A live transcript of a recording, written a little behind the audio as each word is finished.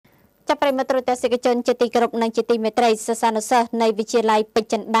ចាប់ប្រិមត្តទស្សនិកជនជាទីគោរពនិងជាទីមេត្រីសិស្សានុសិស្សនៃវិទ្យាល័យពេជ្រ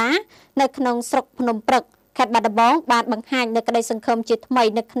ចិន្តានៅក្នុងស្រុកភ្នំព្រឹកខេត្តបាត់ដំបងបានបង្ហាញនូវក្តីសង្ឃឹមជាថ្មី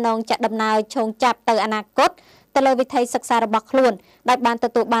នៅក្នុងចាក់ដំណើរឈោងចាប់ទៅអនាគតទៅលើវិថីសិក្សារបស់ខ្លួនដោយបានទ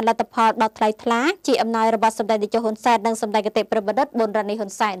ទួលបានលទ្ធផលដ៏ថ្លៃថ្លាជាអំណោយរបស់សម្ដេចតេជោហ៊ុនសែននិងសម្ដេចគតិប្រិយបណ្ឌិតប៊ុនរ៉ានីហ៊ុ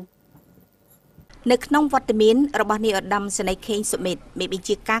នសែននៅក្នុងវត្តមានរបស់នាយឧត្តមសេនីយ៍ខេងសុមិតមេបញ្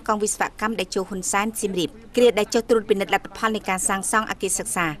ជាការកងវិស្វកម្មតេជោហ៊ុនសែនសៀមរាបគ្រាដែលចុះត្រួតពិនិត្យលទ្ធផលនៃការសាងសង់អគារសិ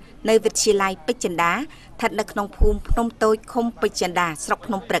ក្សានៅវិទ្យាល័យពេជ្រចិន្តាស្ថិតនៅក្នុងភូមិភ្នំតូចឃុំពេជ្រចិន្តាស្រុក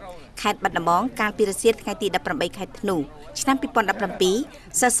ភ្នំព្រឹកខេត្តបាត់ដំបងកាលពីរសៀលថ្ងៃទី18ខែធ្នូឆ្នាំ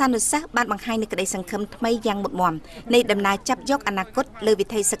2017សិស្សានុសិស្សបានបង្ហាញនូវក្តីសង្ឃឹមថ្មីយ៉ាងមុតមាំនៃដំណើរចាប់យកអនាគតលើវិ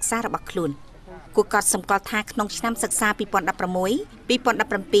ថីសិក្សារបស់ខ្លួនគូកត់សម្គាល់ថាក្នុងឆ្នាំសិក្សា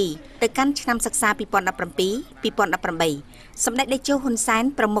2016-2017ទៅកាន់ឆ្នាំសិក្សា2017-2018សម្ដេចតេជោហ៊ុនសែន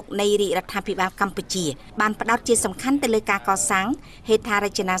ប្រមុខនៃរាជរដ្ឋាភិបាលកម្ពុជាបានផ្ដោតជាសំខាន់ទៅលើការកសាងហេដ្ឋារ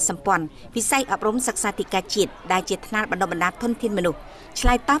ចនាសម្ព័ន្ធវិស័យអប់រំសិក្សាធិការជាតិដែលជាថ្នាលបណ្ដុះបណ្ដាលធនធានមនុស្សឆ្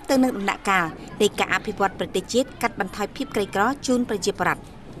លើយតបទៅនឹងដំណាក់កាលនៃការអភិវឌ្ឍប្រទេសជាតិកាត់បន្ថយភាពក្រីក្រជូនប្រជាពលរដ្ឋ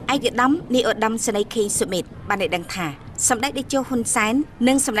ឯកឧត្តមនាយឧត្តមសេនីយ៍ខេងសុមិតបានដឹងថាសម្ដេចតេជោហ៊ុនសែន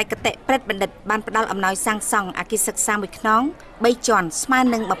និងសម្ដេចគតិប្រិយបណ្ឌិតបានផ្ដល់អំណោយសាងសង់អគារសិក្សាមួយខ្នង3ជាន់ស្មើ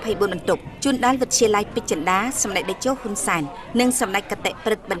នឹង24បន្ទប់ជូនដល់វិទ្យាល័យពេជ្រចិន្តាសម្ដេចតេជោហ៊ុនសែននិងសម្ដេចគតិ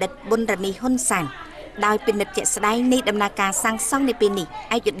ប្រិយបណ្ឌិតប៊ុនរ៉ានីហ៊ុនសែនដោយពិនិត្យជាក់ស្ដែងនៃដំណើរការសាងសង់នៅពេលនេះ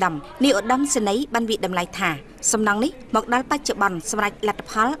ឯកឧត្តមនាយឧត្តមសេនីយ៍បានវិតម្លៃថាសំណង់នេះមកដល់បច្ចុប្បន្នសម្រាប់លទ្ធ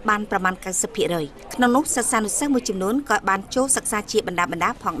ផលបានប្រមាណ 90% ក្នុងនោះសិស្សានុសិស្សមួយចំនួនក៏បានចូលសិក្សាជាបណ្ដា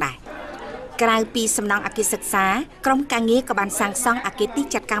ផងដែរក្រៅពីសំណង់អគារសិក្សាក្រុមការងារក៏បានសាងសង់អគារទី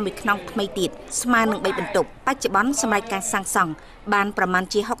ចាត់ការមួយខ្នងថ្មីទៀតស្មើនឹង3បន្ទប់បច្ចុប្បន្នសម្រាប់ការសាងសង់បានប្រមាណ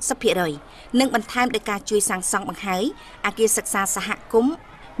ជា 60% និងបន្ថែមដោយការជួយសាងសង់បង្ហើយអគារសិក្សាសហគមន៍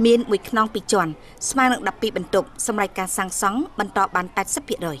មានមួយខ្នង2ជាន់ស្មើនឹង12បន្ទប់សម្រាប់ការសាងសង់បន្តបាន 80%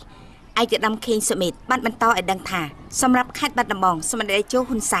ឯកឧត្តមខេងសុមិតបានបន្តឲ្យដឹងថាសម្រាប់ខេត្តបាត់ដំបងសម្ដេចតេជោ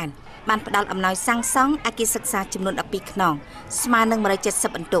ហ៊ុនសែនបានផ្ដល់អំណោយសាងសង់អគារសិក្សាចំនួន12ខ្នងស្មើនឹង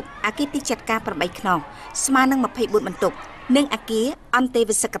170បន្ទប់អគារទីចាត់ការ8ខ្នងស្មើនឹង24បន្ទប់និងអគារអន្តេ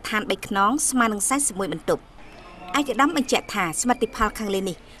វាសិកដ្ឋាន3ខ្នងស្មើនឹង41បន្ទប់ឯកឧត្តមបញ្ជាក់ថាសមិទ្ធផលខាងលើ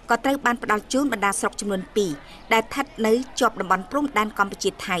នេះក៏ត្រូវបានផ្ដល់ជូនបណ្ដាស្រុកចំនួន2ដែលស្ថិតនៅជាប់តំបន់ព្រំដែនកម្ពុជា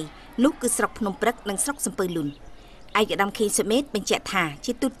ថៃនោះគឺស្រុកភ្នំព្រឹកនិងស្រុកសំពើលួនឯកឧត្តមខេងសុមិតបញ្ជាក់ថា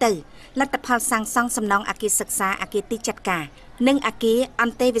ជាទូទៅលទ្ធផលសាងសង់សំណង់អគារសិក្សាអគារទីចាត់ការនិងអគារអ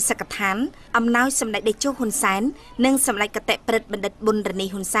ន្តេវាសិកដ្ឋានអំណោយសម្ដេចតេជោហ៊ុនសែននិងសម្ដេចគតិប្រិយបណ្ឌិតប៊ុនរ៉ានី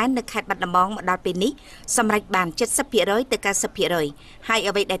ហ៊ុនសែននៅខេត្តបាត់ដំបងមកដល់ពេលនេះសម្រេចបាន 70% ទៅ 90% ហើយ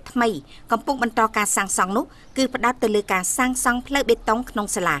អ្វីដែលថ្មីកំពុងបន្តការសាងសង់នោះគឺផ្ដោតទៅលើការសាងសង់ផ្លូវបេតុងក្នុង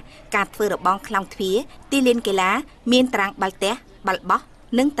សាលាការធ្វើរបងខ្លោងទ្វារទីលានកីឡាមានត្រាំងបាល់ទះបាល់បោះ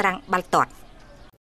និងត្រាំងបាល់ទាត់